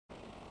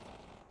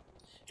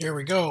Here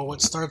we go.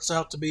 What starts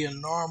out to be a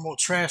normal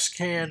trash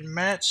can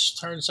match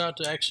turns out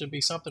to actually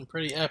be something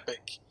pretty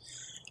epic.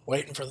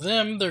 Waiting for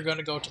them, they're going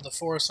to go to the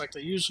forest like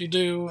they usually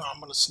do. I'm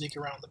going to sneak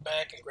around the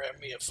back and grab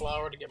me a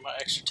flower to get my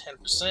extra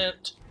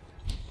 10%.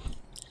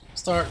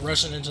 Start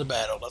rushing into the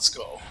battle. Let's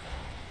go.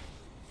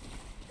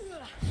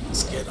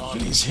 Let's get on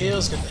these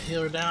heals, get the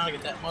healer down,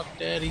 get that monk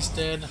dead, he's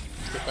dead.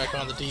 Let's get back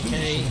on the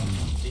DK.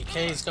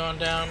 DK's gone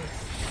down.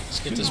 Let's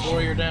get this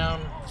warrior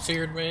down.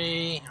 Feared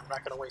me. I'm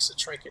not going to waste a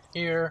trinket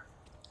here.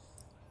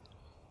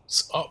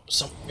 Oh,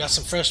 got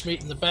some fresh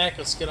meat in the back.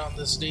 Let's get on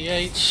this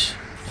DH.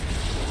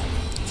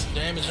 Some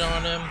damage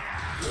on him.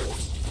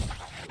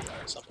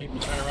 Some people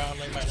turn around.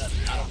 They might not.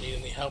 I don't need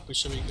any help. We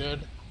should be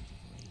good.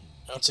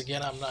 Once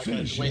again, I'm not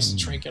going to waste a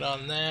trinket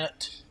on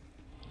that.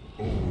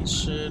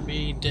 Should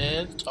be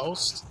dead.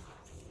 Toast.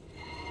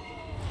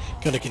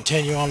 Going to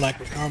continue on like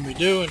we normally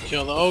do and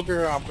kill the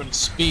ogre. I'm going to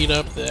speed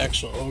up the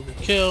actual ogre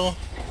kill.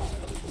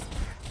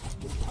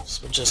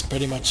 So we're just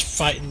pretty much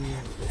fighting,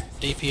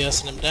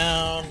 DPSing them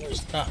down.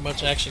 There's not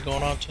much action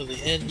going on till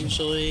the end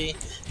usually.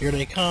 Here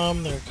they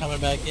come. They're coming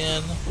back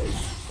in.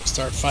 We'll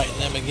start fighting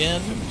them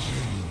again.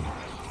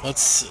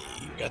 Let's see.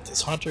 We got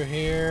this hunter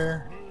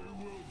here.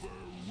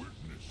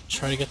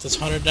 Try to get this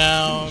hunter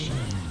down.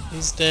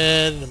 He's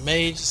dead. The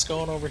mage is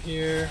going over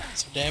here.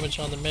 Some damage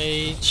on the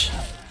mage.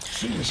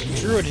 There's a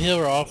druid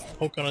healer off,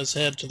 poke on his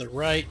head to the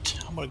right.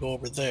 I'm gonna go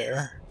over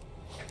there.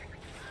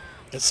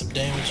 Get some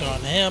damage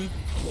on him.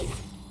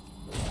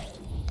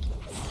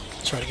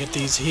 Try to get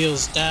these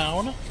heals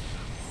down.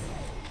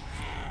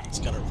 He's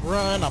gonna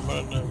run. I'm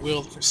gonna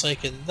wield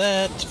Forsaken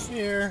that.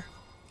 Fear.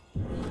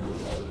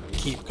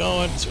 Keep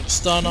going. He's gonna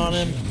stun on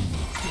him.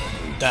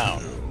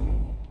 Down.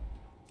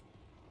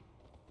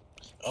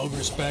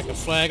 Ogre's back a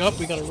flag. Oh,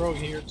 we got a rogue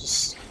here.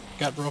 Just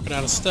got broken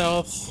out of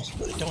stealth.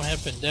 I don't have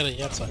Vendetta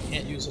yet, so I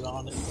can't use it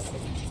on it.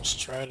 Just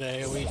try to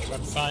AoE, try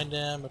to find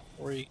him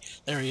before he...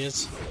 There he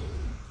is.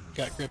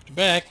 Got gripped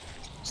back.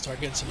 Start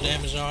getting some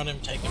damage on him.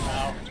 Take him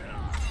out.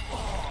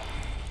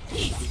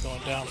 Should be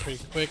going down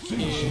pretty quick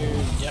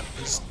here. Yep,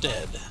 he's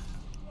dead.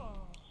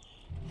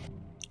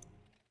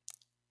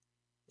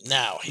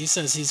 Now, he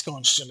says he's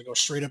going to go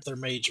straight up their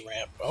mage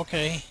ramp.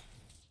 Okay.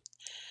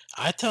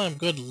 I tell him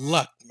good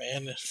luck,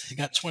 man. You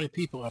got 20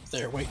 people up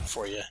there waiting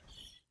for you.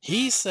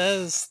 He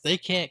says they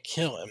can't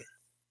kill him.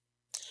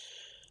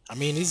 I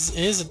mean, he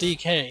is a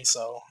DK,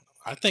 so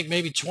I think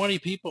maybe 20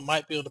 people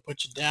might be able to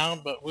put you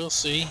down, but we'll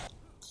see.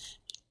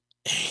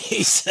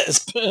 He says,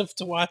 Piv,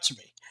 to watch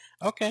me.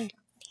 Okay.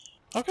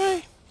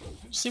 Okay,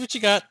 see what you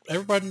got.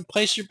 Everybody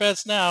place your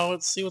bets now.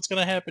 Let's see what's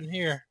going to happen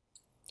here.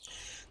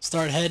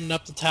 Start heading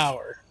up the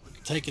tower.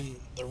 Taking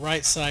the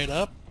right side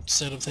up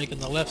instead of taking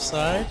the left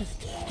side.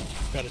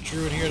 Got a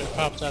druid here that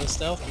pops out of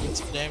stealth. Get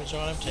some damage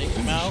on him. Take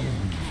him out.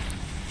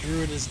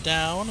 Druid is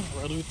down.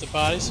 Loot the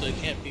body so he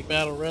can't be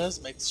battle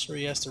res. Make sure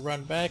he has to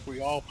run back.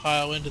 We all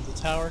pile into the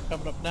tower.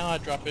 Coming up now. I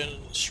drop in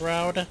the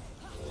shroud.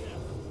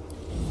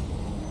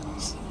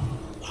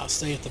 I'll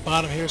stay at the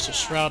bottom here so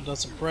shroud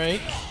doesn't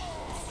break.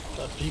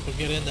 Let people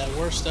get in that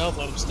worst stealth,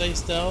 let them stay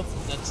stealth,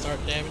 and then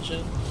start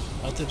damaging.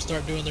 Let them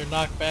start doing their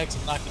knockbacks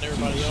and knocking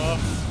everybody off.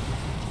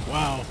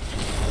 Wow.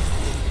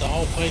 The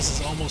whole place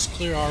is almost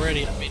clear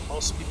already. I mean,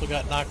 most people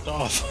got knocked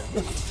off.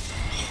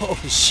 Oh,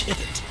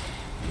 shit.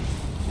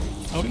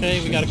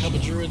 Okay, we got a couple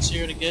druids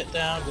here to get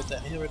down. Get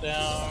that healer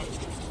down.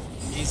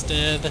 He's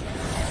dead.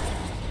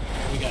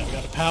 We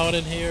got a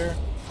paladin here.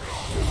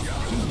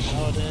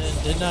 Paladin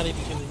did not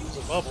even get to use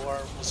a bubble or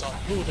was on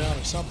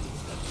cooldown or something.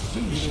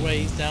 Either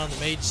way, he's down, the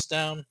mage is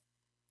down.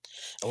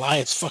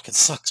 Alliance fucking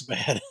sucks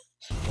bad.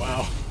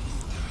 Wow.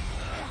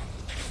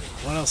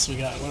 What else we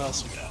got? What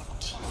else we got?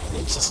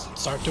 Let's just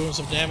start doing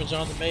some damage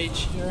on the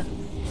mage here.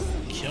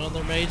 Killing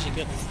their mage and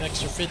getting an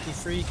extra 50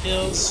 free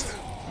kills.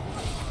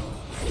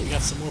 We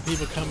got some more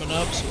people coming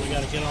up, so we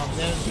gotta get on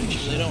them. Make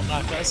sure they don't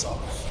knock us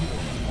off.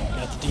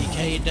 Got the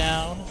DK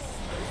down.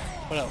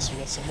 What else? We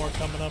got some more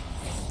coming up.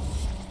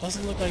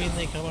 Doesn't look like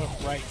anything coming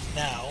up right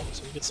now,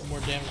 so we get some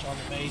more damage on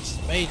the mage.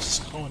 The mage is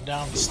going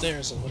down the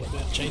stairs a little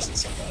bit, chasing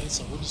somebody,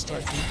 so we'll just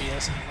start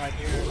DPSing right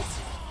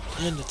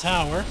here in the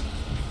tower.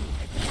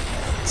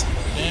 Get some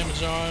more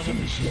damage on him.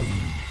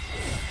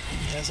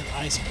 He has an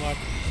ice block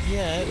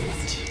yet.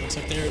 Looks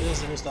like there it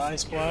is, there's the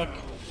ice block.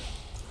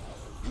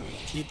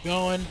 Keep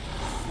going.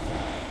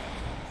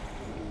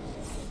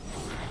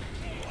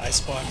 Ice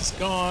block is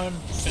gone.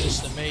 Finish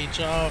the mage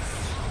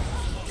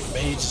off. The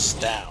mage is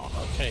down.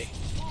 Okay.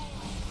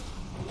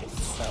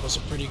 That was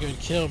a pretty good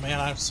kill, man.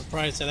 I'm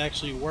surprised that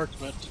actually worked,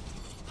 but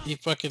he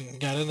fucking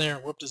got in there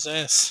and whooped his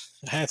ass.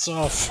 Hats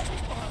off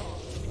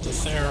to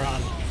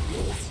Theron.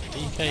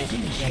 DK. We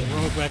got a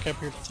rogue back up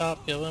here at the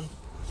top, kill him.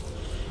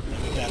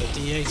 And we got a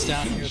DH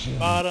down here at the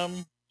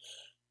bottom.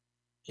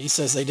 He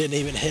says they didn't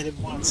even hit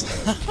him once.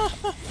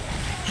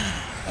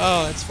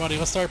 Oh, that's funny.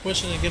 Let's start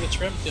pushing and get a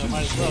trim kill.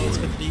 Might as well. Let's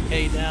get the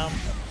DK down.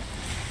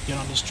 Get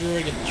on this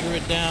druid, get the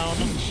druid down.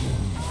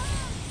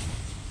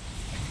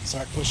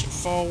 Start pushing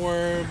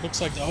forward.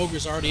 Looks like the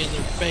ogre's already in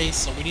their base,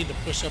 so we need to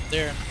push up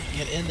there and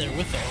get in there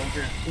with the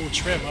ogre and pull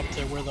Trem up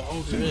to where the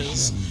ogre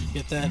is.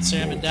 Get that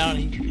salmon down.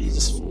 He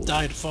just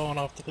died falling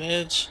off the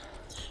edge.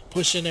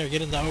 Push in there,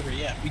 get in the ogre.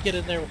 Yeah, if we get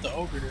in there with the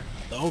ogre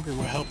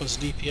will help us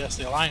DPS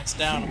the alliance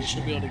down, and we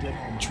should be able to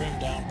get Trem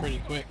down pretty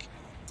quick.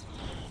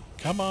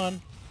 Come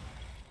on.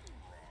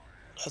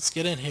 Let's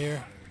get in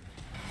here.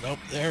 Nope,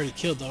 they already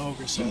killed the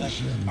ogre, so that,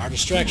 our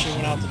distraction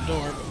went out the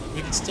door, but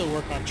we can still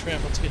work on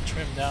Trem. Let's get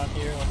Trem down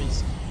here. Let me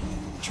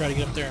try to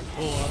get up there and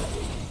pull her.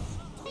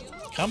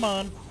 Come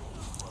on.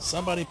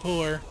 Somebody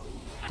pull her.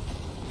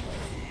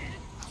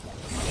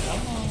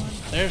 Come on.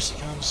 There she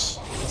comes.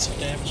 Get some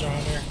damage on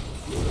her.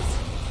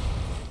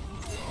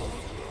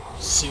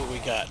 Let's see what we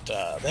got.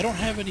 They don't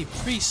have any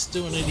priests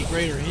doing any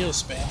greater heal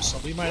spam, so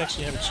we might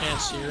actually have a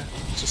chance here.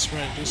 Just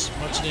trying to do as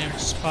much damage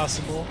as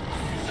possible.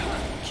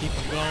 Keep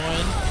them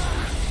going.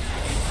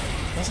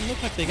 Doesn't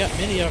look like they got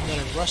many of them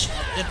that are rushing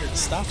up in to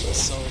stop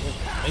us, so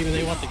maybe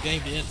they want the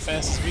game to end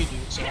fast as we do.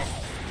 So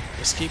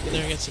let's keep it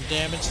there and get some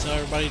damage. Tell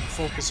everybody to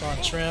focus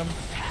on Trem.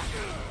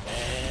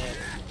 And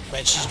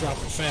man, she's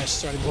dropping fast. She's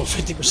starting below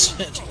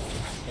 50%.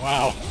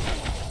 Wow,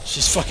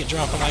 she's fucking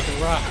dropping like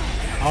a rock.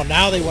 Oh,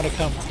 now they want to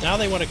come. Now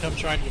they want to come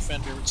try to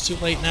defend her. It's too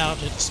late now to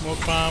hit the smoke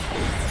bomb.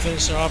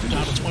 Finish her off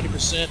down to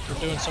 20% for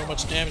doing so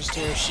much damage to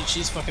her.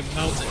 She's fucking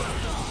melted.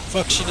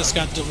 Fuck, she just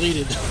got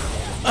deleted.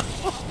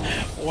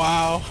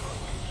 Wow.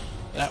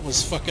 That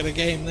was fucking a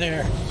game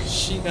there.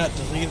 She got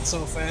deleted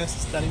so fast,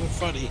 it's not even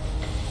funny.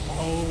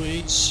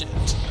 Holy shit.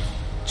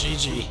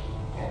 GG.